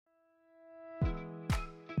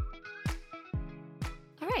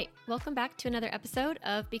Welcome back to another episode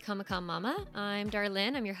of Become a Calm Mama. I'm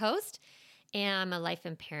Darlene, I'm your host, and I'm a life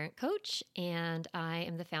and parent coach, and I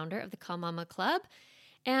am the founder of the Calm Mama Club.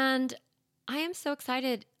 And I am so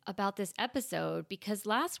excited about this episode because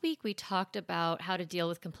last week we talked about how to deal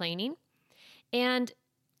with complaining. And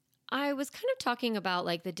I was kind of talking about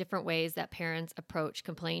like the different ways that parents approach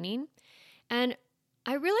complaining. And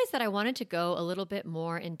I realized that I wanted to go a little bit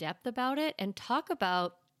more in depth about it and talk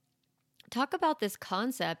about this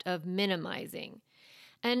concept of minimizing.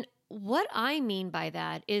 And what I mean by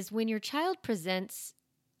that is when your child presents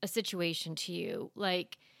a situation to you,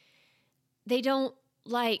 like they don't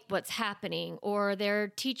like what's happening, or their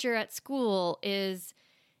teacher at school is,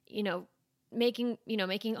 making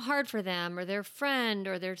it hard for them, or their friend,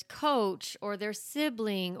 or their coach, or their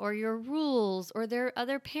sibling, or your rules, or their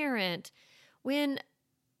other parent. When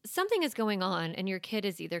something is going on and your kid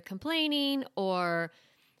is either complaining or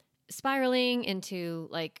spiraling into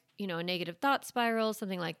a negative thought spiral,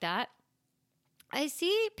 something like that, I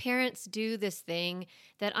see parents do this thing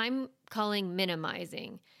that I'm calling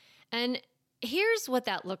minimizing. And here's what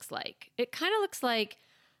that looks like. It kind of looks like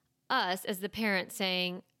us as the parent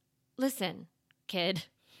saying, listen, kid,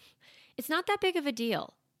 it's not that big of a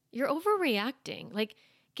deal. You're overreacting. Like,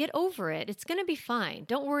 get over it. It's going to be fine.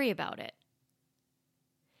 Don't worry about it.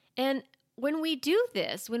 And when we do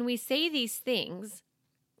this, when we say these things,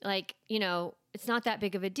 it's not that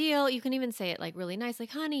big of a deal. You can even say it like really nice, like,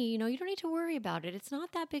 honey, you don't need to worry about it. It's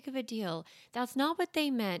not that big of a deal. That's not what they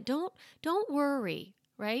meant. Don't worry,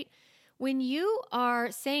 right? When you are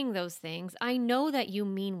saying those things, I know that you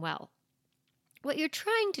mean well. What you're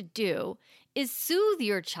trying to do is soothe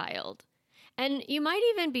your child. And you might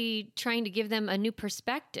even be trying to give them a new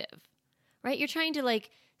perspective, right? You're trying to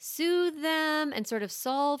soothe them and sort of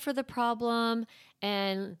solve for the problem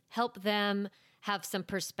and help them have some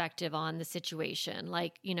perspective on the situation.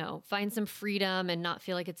 Find some freedom and not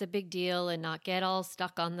feel like it's a big deal and not get all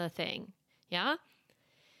stuck on the thing. Yeah?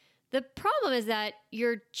 The problem is that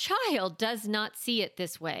your child does not see it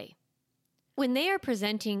this way. When they are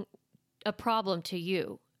presenting a problem to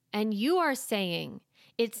you and you are saying,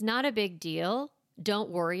 it's not a big deal, don't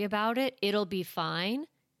worry about it, it'll be fine.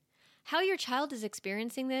 How your child is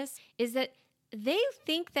experiencing this is that they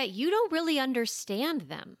think that you don't really understand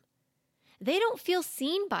them. They don't feel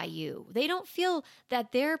seen by you. They don't feel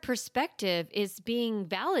that their perspective is being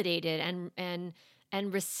validated and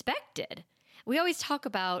respected. We always talk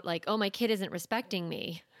about oh, my kid isn't respecting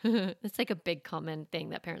me. It's like a big common thing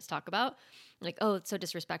that parents talk about. Oh, it's so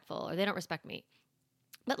disrespectful, or they don't respect me.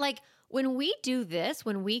 But when we do this,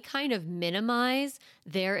 when we kind of minimize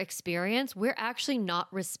their experience, we're actually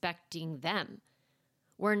not respecting them.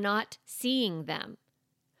 We're not seeing them.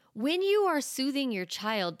 When you are soothing your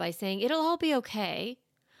child by saying, it'll all be okay,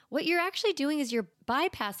 what you're actually doing is you're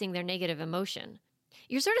bypassing their negative emotion.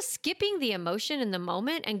 You're sort of skipping the emotion in the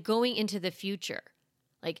moment and going into the future.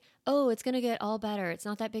 Oh, it's going to get all better. It's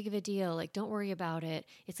not that big of a deal. Don't worry about it.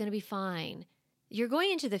 It's going to be fine. You're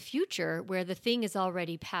going into the future where the thing is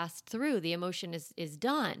already passed through. The emotion is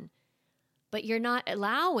done. But you're not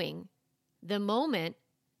allowing the moment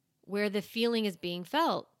where the feeling is being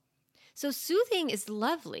felt. So soothing is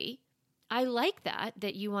lovely. I like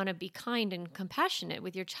that you want to be kind and compassionate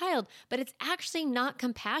with your child, but it's actually not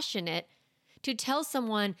compassionate to tell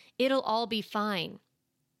someone it'll all be fine.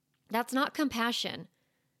 That's not compassion.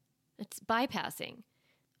 It's bypassing.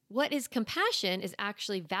 What is compassion is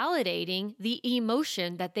actually validating the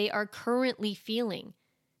emotion that they are currently feeling.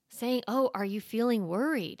 Saying, oh, are you feeling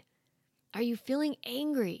worried? Are you feeling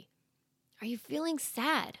angry? Are you feeling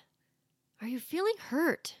sad? Are you feeling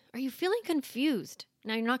hurt? Are you feeling confused?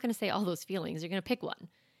 Now, you're not going to say all those feelings. You're going to pick one.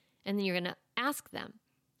 And then you're going to ask them,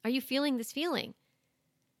 are you feeling this feeling?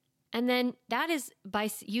 And then that is by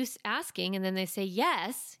you asking, and then they say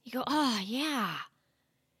yes. You go, oh, yeah.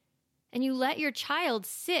 And you let your child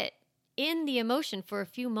sit in the emotion for a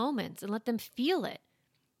few moments and let them feel it.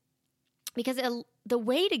 Because the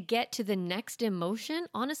way to get to the next emotion,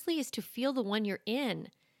 honestly, is to feel the one you're in.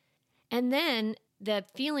 And then the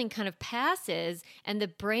feeling kind of passes and the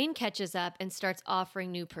brain catches up and starts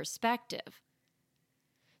offering new perspective.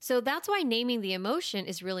 So that's why naming the emotion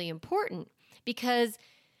is really important, because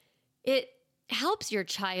it helps your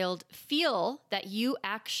child feel that you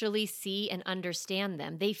actually see and understand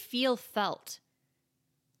them. They feel felt.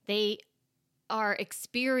 They are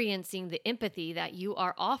experiencing the empathy that you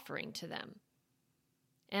are offering to them.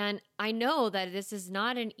 And I know that this is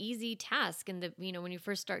not an easy task. And when you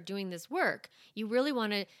first start doing this work, you really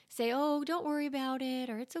want to say, oh, don't worry about it,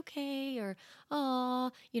 or it's okay, or, oh,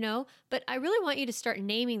 but I really want you to start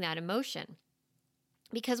naming that emotion,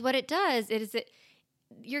 because what it does is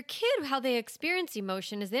your kid, how they experience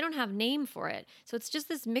emotion is they don't have name for it. So it's just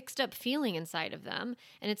this mixed up feeling inside of them.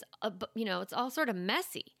 And it's all sort of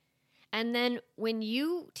messy. And then when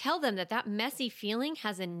you tell them that that messy feeling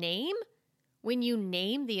has a name, when you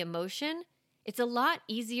name the emotion, it's a lot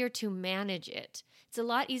easier to manage it. It's a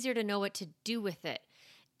lot easier to know what to do with it.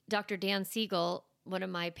 Dr. Dan Siegel, one of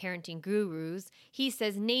my parenting gurus, he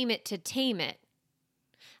says, name it to tame it.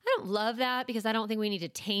 I don't love that because I don't think we need to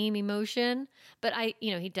tame emotion, but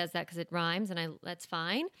he does that because it rhymes and that's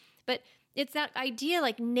fine. But it's that idea,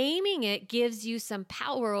 like naming it gives you some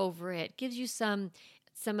power over it, gives you some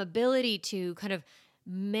ability to kind of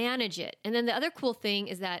manage it. And then the other cool thing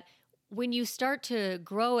is that when you start to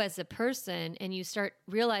grow as a person and you start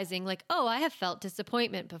realizing like, oh, I have felt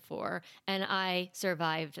disappointment before and I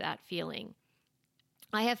survived that feeling.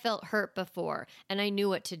 I have felt hurt before and I knew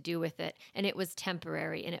what to do with it and it was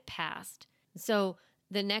temporary and it passed. So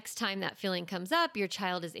the next time that feeling comes up, your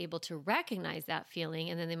child is able to recognize that feeling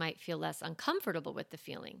and then they might feel less uncomfortable with the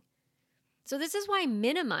feeling. So this is why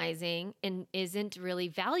minimizing isn't really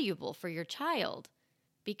valuable for your child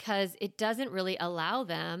because it doesn't really allow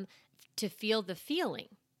them to feel the feeling.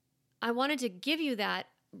 I wanted to give you that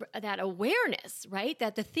awareness, right?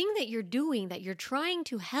 That the thing that you're doing, that you're trying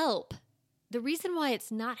to help, the reason why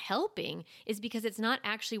it's not helping is because it's not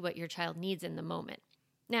actually what your child needs in the moment.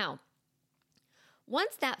 Now,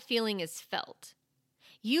 once that feeling is felt,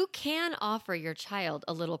 you can offer your child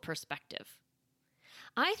a little perspective.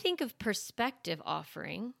 I think of perspective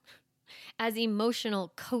offering as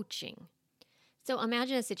emotional coaching. So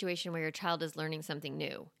imagine a situation where your child is learning something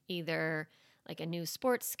new, either like a new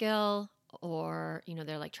sports skill or,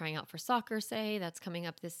 they're like trying out for soccer, say, that's coming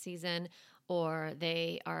up this season, or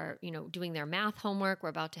they are, doing their math homework. We're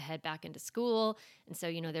about to head back into school. And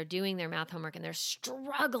so, they're doing their math homework and they're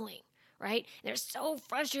struggling, right? They're so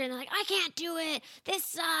frustrated. They're like, I can't do it. This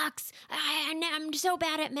sucks. I'm so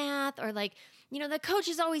bad at math. Or like, the coach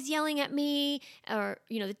is always yelling at me, or,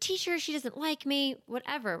 the teacher, she doesn't like me,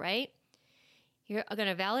 whatever, right? You're going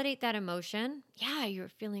to validate that emotion. Yeah, are you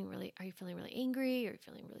feeling really angry? Are you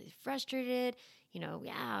feeling really frustrated?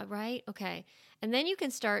 Yeah, right? Okay. And then you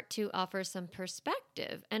can start to offer some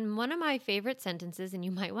perspective. And one of my favorite sentences, and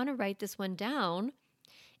you might want to write this one down,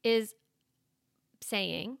 is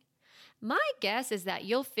saying, my guess is that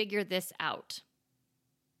you'll figure this out.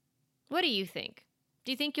 What do you think?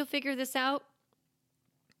 Do you think you'll figure this out?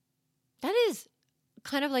 That is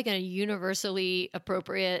kind of like a universally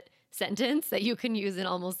appropriate sentence that you can use in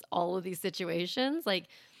almost all of these situations. Like,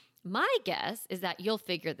 my guess is that you'll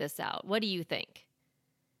figure this out. What do you think?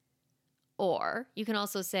 Or you can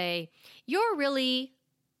also say, you're really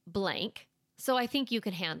blank, so I think you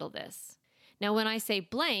can handle this. Now, when I say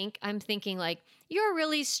blank, I'm thinking like, you're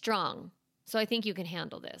really strong, so I think you can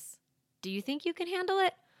handle this. Do you think you can handle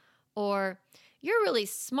it? Or you're really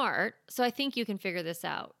smart, so I think you can figure this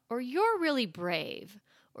out. Or you're really brave,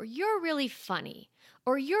 or you're really funny,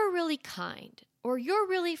 or you're really kind, or you're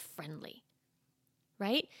really friendly,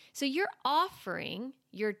 right? So you're offering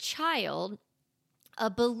your child a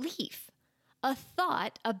belief, a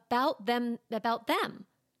thought about them.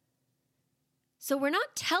 So we're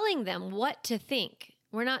not telling them what to think.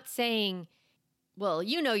 We're not saying, well,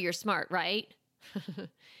 you're smart, right?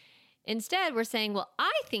 Instead, we're saying, well,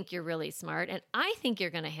 I think you're really smart and I think you're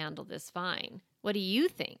going to handle this fine. What do you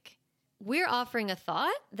think? We're offering a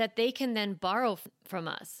thought that they can then borrow from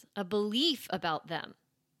us, a belief about them,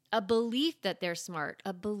 a belief that they're smart,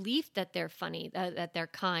 a belief that they're funny, that they're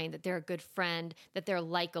kind, that they're a good friend, that they're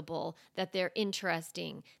likable, that they're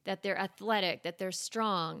interesting, that they're athletic, that they're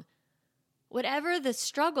strong. Whatever the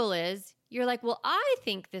struggle is, you're like, well, I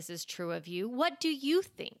think this is true of you. What do you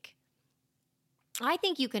think? I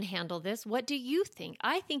think you can handle this. What do you think?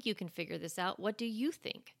 I think you can figure this out. What do you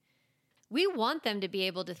think? We want them to be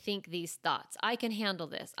able to think these thoughts. I can handle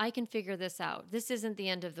this. I can figure this out. This isn't the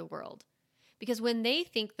end of the world. Because when they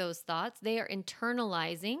think those thoughts, they are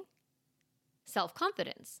internalizing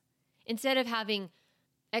self-confidence. Instead of having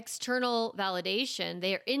external validation,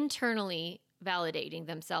 they are internally validating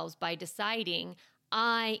themselves by deciding,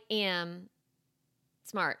 I am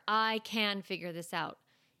smart. I can figure this out.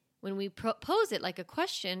 When we pose it like a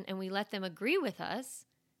question and we let them agree with us,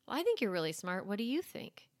 well, I think you're really smart. What do you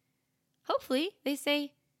think? Hopefully they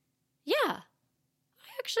say, yeah, I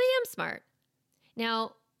actually am smart.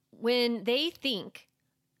 Now, when they think,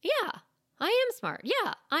 yeah, I am smart.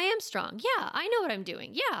 Yeah, I am strong. Yeah, I know what I'm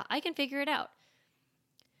doing. Yeah, I can figure it out.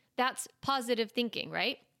 That's positive thinking,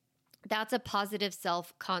 right? That's a positive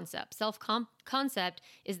self-concept. Self-concept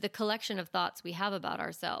is the collection of thoughts we have about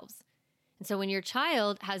ourselves. And so when your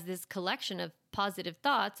child has this collection of positive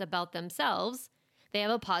thoughts about themselves, They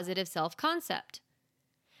have a positive self-concept.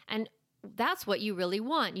 And that's what you really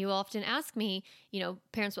want. You often ask me,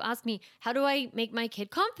 parents will ask me, how do I make my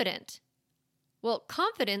kid confident? Well,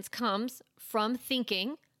 confidence comes from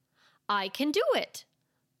thinking, I can do it.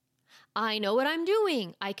 I know what I'm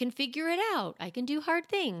doing. I can figure it out. I can do hard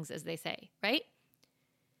things, as they say, right?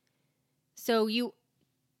 So you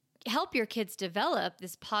help your kids develop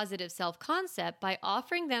this positive self-concept by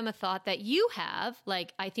offering them a thought that you have,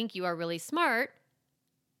 like, I think you are really smart.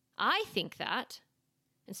 I think that.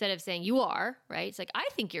 Instead of saying you are, right? It's like, I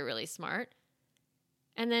think you're really smart.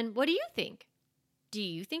 And then what do you think? Do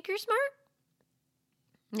you think you're smart?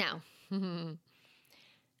 Now,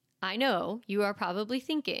 I know you are probably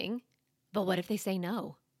thinking, but what if they say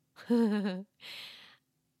no?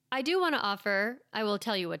 I do want to offer, I will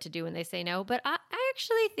tell you what to do when they say no, but I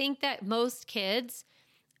actually think that most kids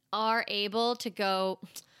are able to go,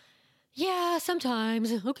 yeah,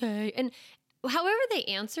 sometimes, okay. And however they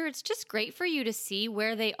answer, it's just great for you to see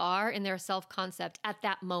where they are in their self-concept at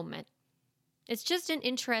that moment. It's just an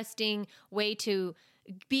interesting way to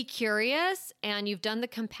be curious, and you've done the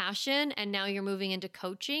compassion, and now you're moving into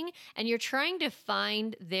coaching, and you're trying to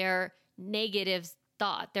find their negative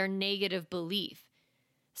thought, their negative belief,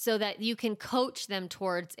 so that you can coach them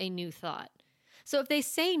towards a new thought. So if they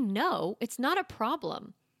say no, it's not a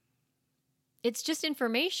problem. It's just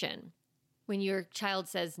information. When your child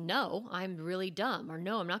says, no, I'm really dumb, or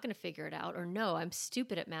no, I'm not going to figure it out, or no, I'm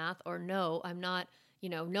stupid at math, or no, I'm not,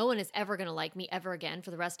 no one is ever going to like me ever again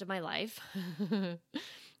for the rest of my life,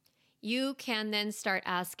 you can then start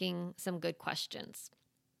asking some good questions.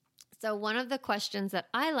 So one of the questions that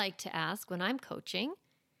I like to ask when I'm coaching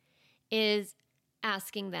is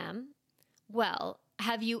asking them, well,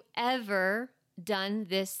 have you ever done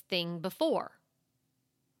this thing before?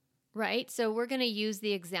 Right? So we're going to use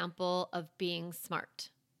the example of being smart,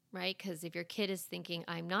 right? Because if your kid is thinking,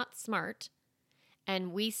 I'm not smart,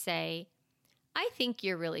 and we say, I think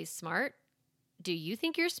you're really smart. Do you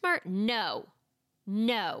think you're smart? No,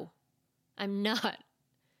 I'm not.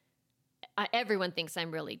 Everyone thinks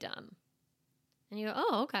I'm really dumb. And you go,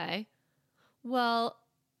 oh, okay. Well,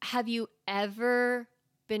 have you ever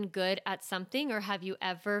been good at something, or have you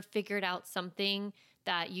ever figured out something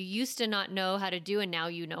that you used to not know how to do and now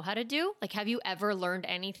you know how to do? Like, have you ever learned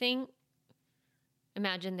anything?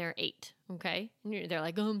 Imagine they're 8, okay? And they're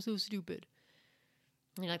like, oh, I'm so stupid.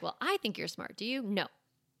 And you're like, well, I think you're smart. Do you? No.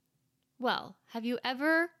 Well, have you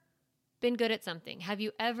ever been good at something? Have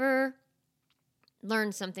you ever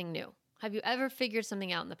learned something new? Have you ever figured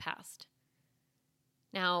something out in the past?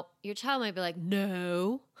 Now, your child might be like,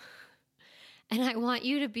 no. And I want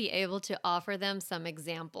you to be able to offer them some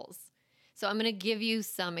examples. So I'm going to give you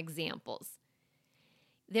some examples.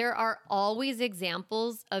 There are always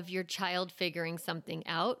examples of your child figuring something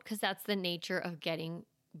out, because that's the nature of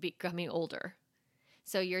becoming older.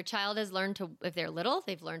 So your child has learned to, if they're little,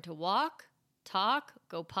 they've learned to walk, talk,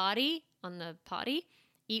 go potty on the potty,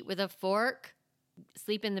 eat with a fork,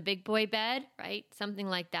 sleep in the big boy bed, right? Something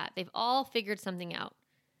like that. They've all figured something out.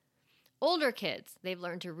 Older kids, they've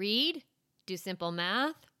learned to read, do simple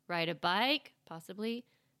math, ride a bike, possibly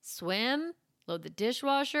swim, load the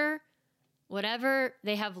dishwasher, whatever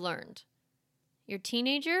they have learned. Your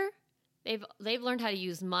teenager, they've learned how to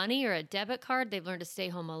use money or a debit card. They've learned to stay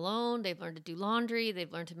home alone. They've learned to do laundry.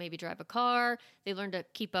 They've learned to maybe drive a car. They've learned to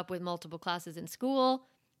keep up with multiple classes in school.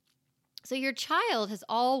 So your child has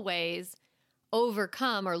always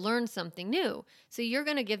overcome or learned something new. So you're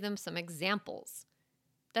going to give them some examples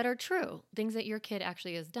that are true, things that your kid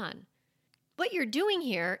actually has done. What you're doing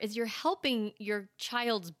here is you're helping your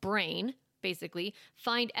child's brain, basically,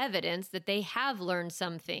 find evidence that they have learned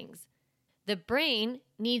some things. The brain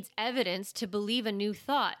needs evidence to believe a new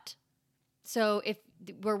thought. So if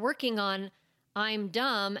we're working on I'm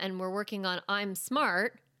dumb and we're working on I'm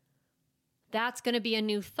smart, that's going to be a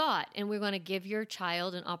new thought. And we're going to give your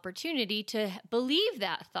child an opportunity to believe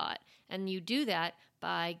that thought. And you do that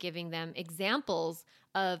by giving them examples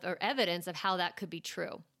of or evidence of how that could be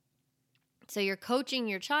true. So you're coaching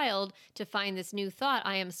your child to find this new thought,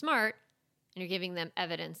 I am smart, and you're giving them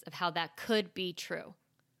evidence of how that could be true.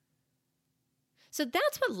 So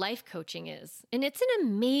that's what life coaching is. And it's an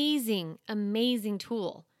amazing, amazing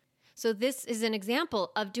tool. So this is an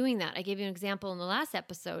example of doing that. I gave you an example in the last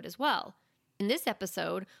episode as well. In this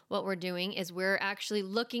episode, what we're doing is we're actually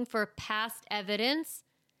looking for past evidence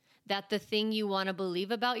that the thing you want to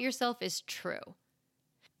believe about yourself is true.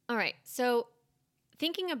 All right, so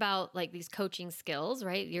thinking about like these coaching skills,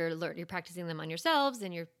 right? You're practicing them on yourselves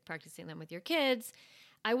and you're practicing them with your kids.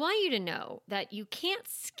 I want you to know that you can't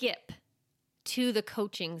skip to the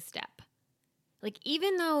coaching step. Like,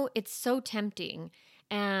 even though it's so tempting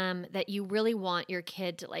that you really want your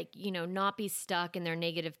kid to, like, not be stuck in their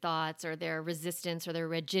negative thoughts or their resistance or their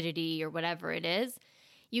rigidity or whatever it is,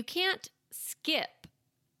 you can't skip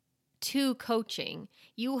to coaching.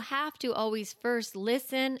 You have to always first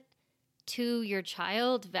listen to your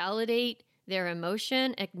child, validate their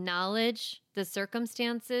emotion, acknowledge the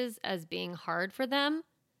circumstances as being hard for them.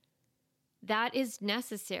 That is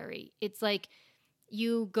necessary. It's like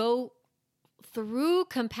you go through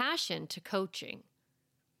compassion to coaching.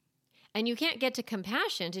 And you can't get to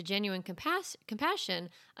compassion, to genuine compassion,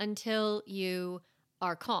 until you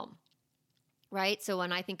are calm, right? So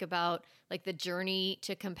when I think about like the journey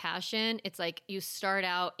to compassion, it's like you start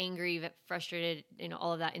out angry, frustrated,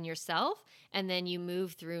 all of that in yourself, and then you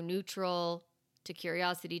move through neutral to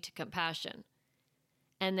curiosity to compassion.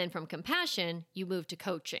 And then from compassion, you move to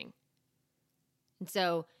coaching. And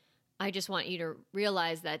so I just want you to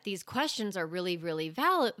realize that these questions are really, really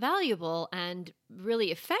valuable and really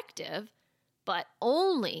effective, but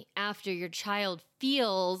only after your child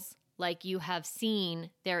feels like you have seen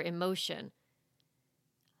their emotion.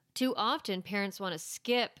 Too often, parents want to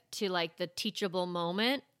skip to like the teachable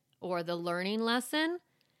moment or the learning lesson,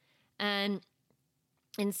 and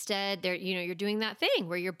instead, you're doing that thing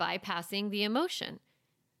where you're bypassing the emotion.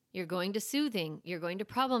 You're going to soothing, you're going to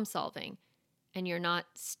problem solving, and you're not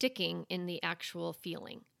sticking in the actual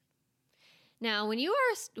feeling. Now, when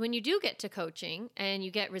you do get to coaching and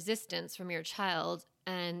you get resistance from your child,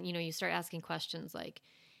 and you start asking questions like,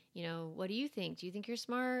 what do you think? Do you think you're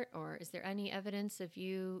smart? Or is there any evidence of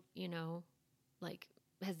you, like,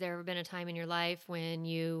 has there ever been a time in your life when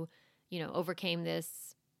you overcame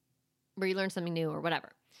this, where you learned something new or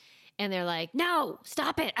whatever? And they're like, no,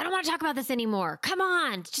 stop it. I don't want to talk about this anymore. Come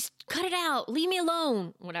on, just cut it out. Leave me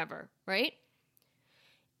alone, whatever, right?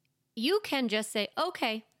 You can just say,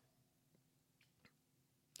 okay.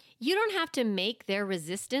 You don't have to make their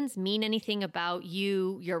resistance mean anything about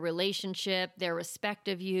you, your relationship, their respect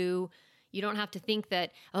of you. You don't have to think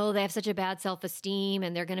that, oh, they have such a bad self-esteem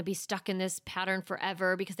and they're going to be stuck in this pattern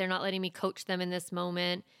forever because they're not letting me coach them in this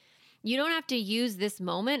moment. You don't have to use this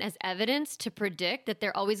moment as evidence to predict that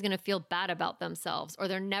they're always going to feel bad about themselves or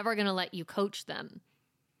they're never going to let you coach them.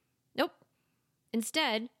 Nope.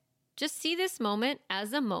 Instead, just see this moment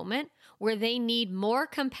as a moment where they need more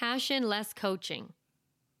compassion, less coaching.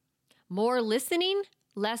 More listening,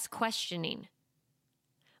 less questioning.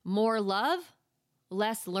 More love,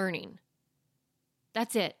 less learning.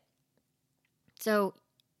 That's it. So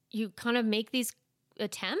you kind of make these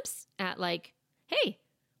attempts at like, hey,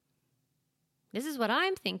 this is what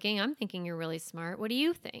I'm thinking. I'm thinking you're really smart. What do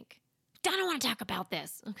you think? I don't want to talk about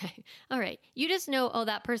this. Okay. All right. You just know, oh,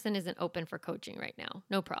 that person isn't open for coaching right now.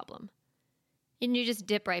 No problem. And you just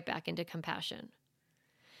dip right back into compassion.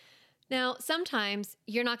 Now, sometimes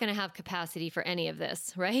you're not going to have capacity for any of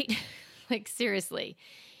this, right? Like, seriously.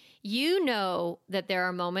 You know that there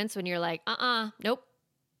are moments when you're like, nope.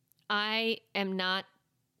 I am not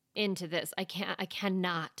into this. I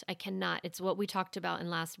cannot. It's what we talked about in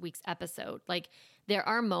last week's episode. Like, there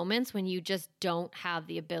are moments when you just don't have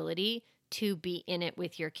the ability to be in it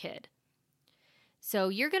with your kid. So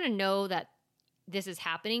you're going to know that this is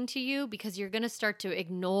happening to you because you're going to start to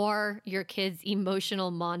ignore your kid's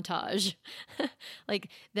emotional montage. Like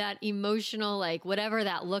that emotional, like whatever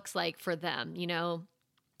that looks like for them,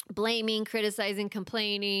 blaming, criticizing,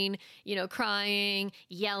 complaining, crying,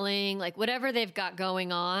 yelling, like whatever they've got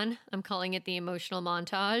going on. I'm calling it the emotional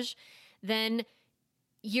montage. Then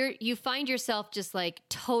you find yourself just like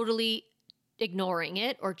totally ignoring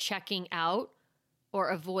it or checking out or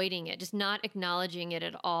avoiding it, just not acknowledging it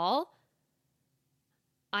at all.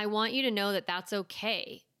 I want you to know that that's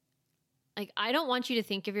okay. Like, I don't want you to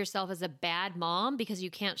think of yourself as a bad mom because you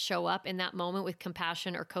can't show up in that moment with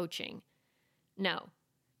compassion or coaching. No.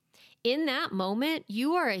 In that moment,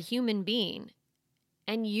 you are a human being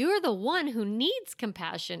and you're the one who needs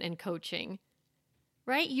compassion and coaching,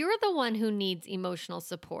 right? You're the one who needs emotional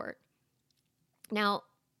support. Now,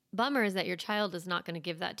 bummer is that your child is not going to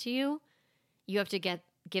give that to you. You have to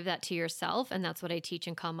give that to yourself. And that's what I teach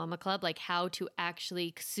in Calm Mama Club, like how to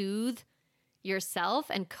actually soothe yourself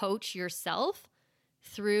and coach yourself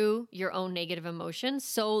through your own negative emotions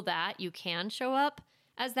so that you can show up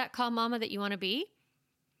as that calm mama that you want to be.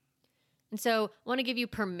 And so I want to give you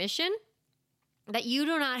permission that you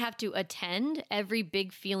do not have to attend every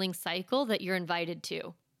big feeling cycle that you're invited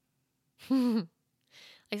to.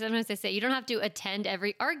 Like sometimes I say, you don't have to attend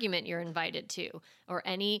every argument you're invited to or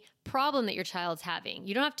any problem that your child's having.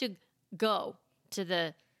 You don't have to go to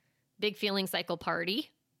the big feeling cycle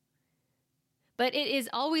party. But it is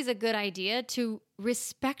always a good idea to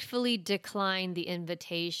respectfully decline the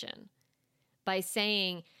invitation by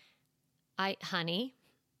saying, honey,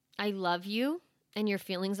 I love you and your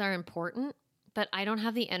feelings are important, but I don't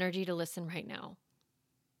have the energy to listen right now.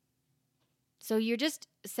 So you're just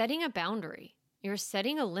setting a boundary. You're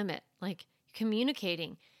setting a limit, like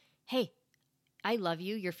communicating, hey, I love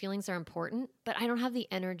you. Your feelings are important, but I don't have the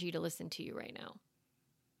energy to listen to you right now.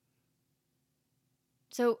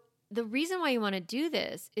 So the reason why you want to do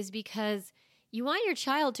this is because you want your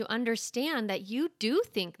child to understand that you do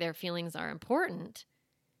think their feelings are important.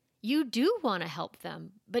 You do want to help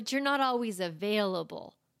them, but you're not always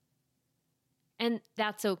available. And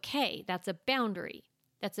that's okay. That's a boundary.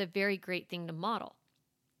 That's a very great thing to model.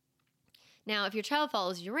 Now, if your child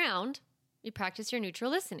follows you around, you practice your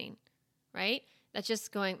neutral listening, right? That's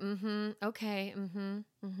just going, okay,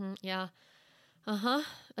 yeah,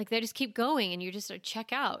 Like they just keep going and you just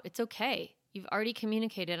check out. It's okay. You've already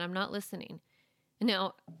communicated. I'm not listening.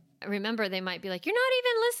 Now, remember, they might be like, you're not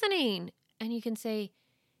even listening. And you can say,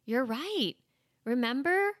 you're right.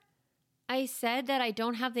 Remember, I said that I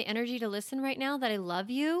don't have the energy to listen right now, that I love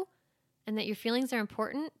you and that your feelings are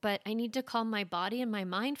important, but I need to calm my body and my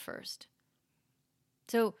mind first.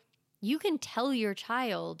 So you can tell your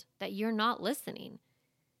child that you're not listening.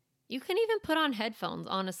 You can even put on headphones,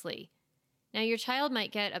 honestly. Now, your child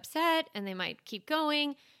might get upset and they might keep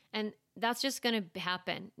going, and that's just going to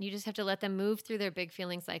happen. You just have to let them move through their big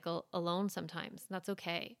feeling cycle alone sometimes. That's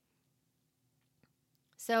okay.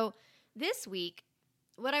 So this week,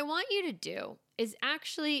 what I want you to do is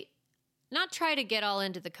actually not try to get all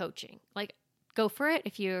into the coaching. Like, go for it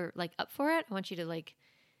if you're like up for it. I want you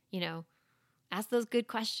to ask those good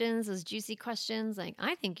questions, those juicy questions. Like,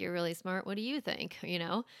 I think you're really smart. What do you think?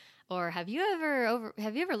 Or have you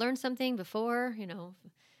ever learned something before?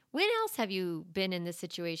 When else have you been in this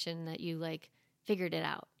situation that you figured it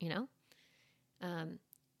out?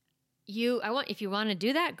 If you want to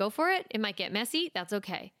do that, go for it. It might get messy. That's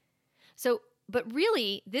okay. So, but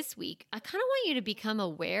really this week, I kind of want you to become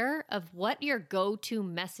aware of what your go-to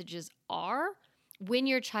messages are when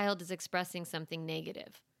your child is expressing something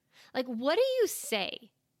negative. Like, what do you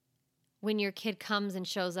say when your kid comes and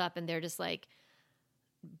shows up and they're just like,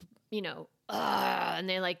 and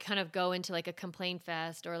they kind of go into a complaint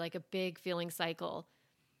fest or a big feeling cycle?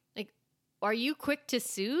 Like, are you quick to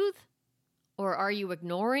soothe? Or are you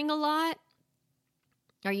ignoring a lot?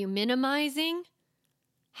 Are you minimizing?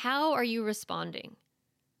 How are you responding?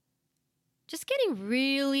 Just getting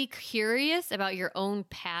really curious about your own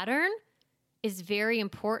pattern is very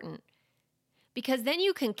important, because then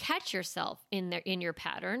you can catch yourself in your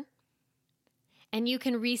pattern and you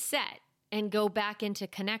can reset and go back into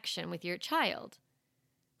connection with your child.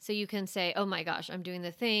 So you can say, oh my gosh, I'm doing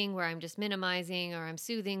the thing where I'm just minimizing, or I'm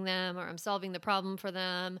soothing them, or I'm solving the problem for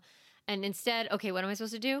them. And instead, okay, what am I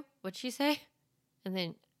supposed to do? What'd she say? And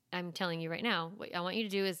then I'm telling you right now, what I want you to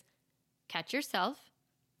do is catch yourself,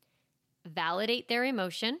 validate their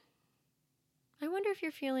emotion. I wonder if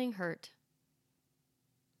you're feeling hurt.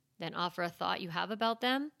 Then offer a thought you have about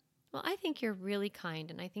them. Well, I think you're really kind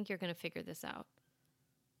and I think you're going to figure this out.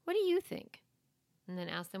 What do you think? And then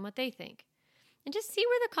ask them what they think. And just see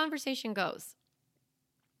where the conversation goes.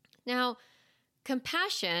 Now,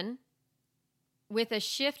 compassion with a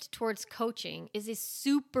shift towards coaching is a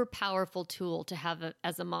super powerful tool to have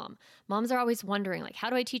as a mom. Moms are always wondering, how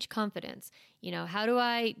do I teach confidence? How do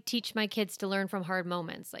I teach my kids to learn from hard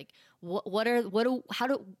moments? How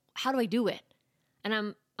do I do it? And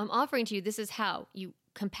I'm offering to you, this is how. You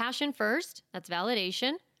compassion first, that's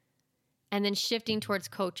validation, and then shifting towards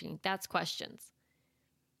coaching, that's questions.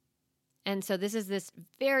 And so this is this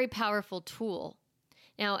very powerful tool.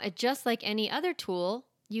 Now, just like any other tool,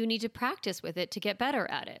 you need to practice with it to get better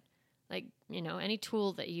at it. Any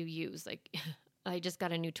tool that you use, I just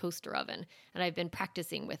got a new toaster oven and I've been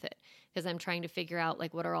practicing with it because I'm trying to figure out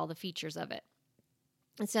what are all the features of it.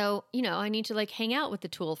 And so, I need to hang out with the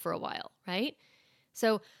tool for a while, right?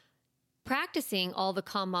 So practicing all the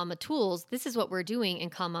Calm Mama tools, this is what we're doing in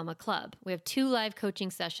Calm Mama Club. We have 2 live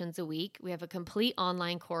coaching sessions a week. We have a complete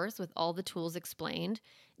online course with all the tools explained,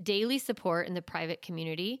 daily support in the private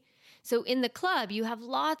community. So in the club, you have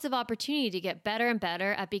lots of opportunity to get better and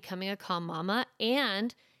better at becoming a calm mama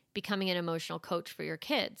and becoming an emotional coach for your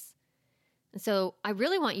kids. And so I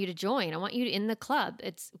really want you to join. I want you in the club.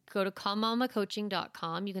 Go to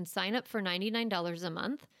calmmamacoaching.com. You can sign up for $99 a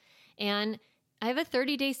month. And I have a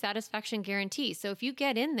 30-day satisfaction guarantee. So if you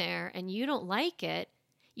get in there and you don't like it,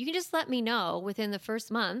 you can just let me know within the first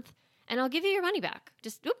month and I'll give you your money back.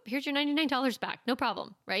 Just, here's your $99 back. No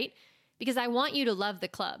problem, right? Because I want you to love the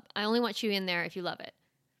club. I only want you in there if you love it.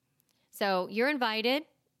 So you're invited.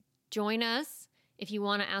 Join us. If you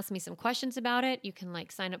want to ask me some questions about it, you can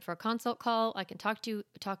sign up for a consult call. I can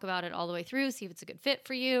talk about it all the way through, see if it's a good fit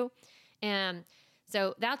for you. And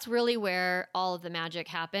so that's really where all of the magic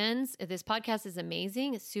happens. This podcast is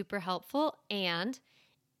amazing. It's super helpful. And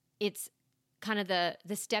it's kind of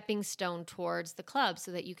the stepping stone towards the club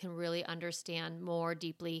so that you can really understand more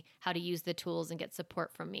deeply how to use the tools and get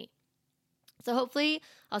support from me. So hopefully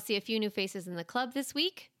I'll see a few new faces in the club this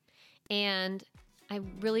week. And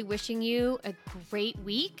I'm really wishing you a great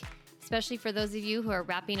week, especially for those of you who are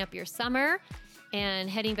wrapping up your summer and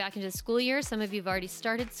heading back into the school year. Some of you have already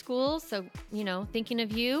started school, so, thinking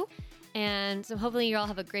of you. And so hopefully you all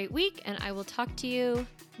have a great week, and I will talk to you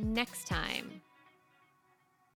next time.